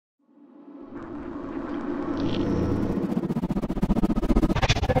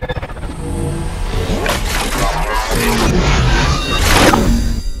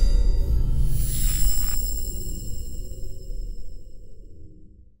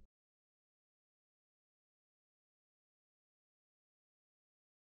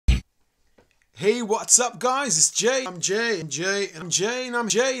Hey, what's up guys? It's Jay. I'm Jay,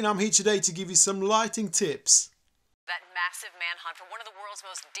 and I'm here today to give you some lighting tips. That massive manhunt for one of the world's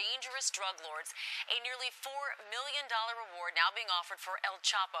most dangerous drug lords, a nearly $4 million reward now being offered for El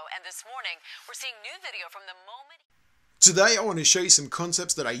Chapo. And this morning, we're seeing new video from the moment. Today I want to show you some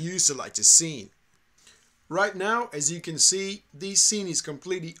concepts that I use to light a scene. Right now, as you can see, this scene is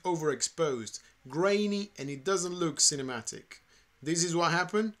completely overexposed, grainy, and it doesn't look cinematic. This is what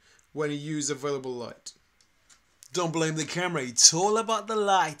happened when you use available light. Don't blame the camera, it's all about the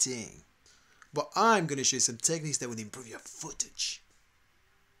lighting. But I'm going to show you some techniques that will improve your footage.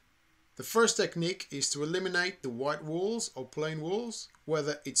 The first technique is to eliminate the white walls or plain walls.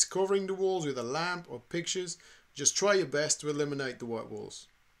 Whether it's covering the walls with a lamp or pictures, just try your best to eliminate the white walls.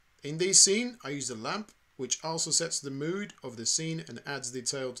 In this scene, I use a lamp, which also sets the mood of the scene and adds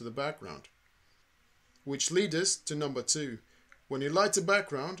detail to the background. Which leads us to number 2. When you light a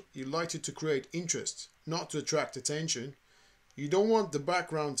background, you light it to create interest, not to attract attention. You don't want the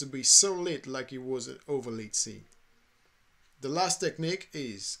background to be so lit like it was an overlit scene. The last technique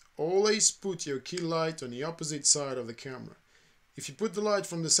is always put your key light on the opposite side of the camera. If you put the light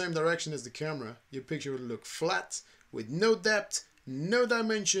from the same direction as the camera, your picture will look flat, with no depth, no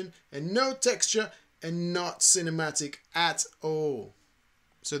dimension, and no texture, and not cinematic at all.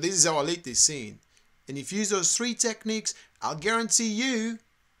 So this is how I lit this scene. And if you use those 3 techniques, I'll guarantee you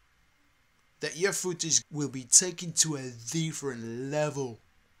that your footage will be taken to a different level.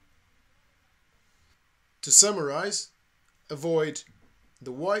 To summarize, avoid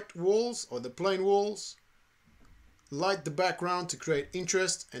the white walls or the plain walls. Light the background to create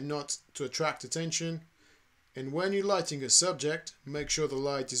interest and not to attract attention. And when you're lighting a subject, make sure the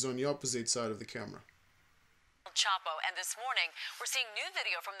light is on the opposite side of the camera. El Chapo, and this morning, we're seeing new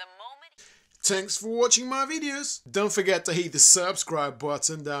video from the moment. Thanks for watching my videos. Don't forget to hit the subscribe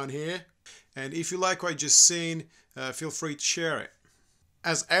button down here. And if you like what you just seen, feel free to share it.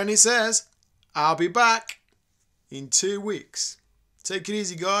 As Ernie says, I'll be back in 2 weeks. Take it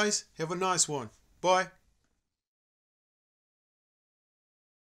easy guys. Have a nice one. Bye.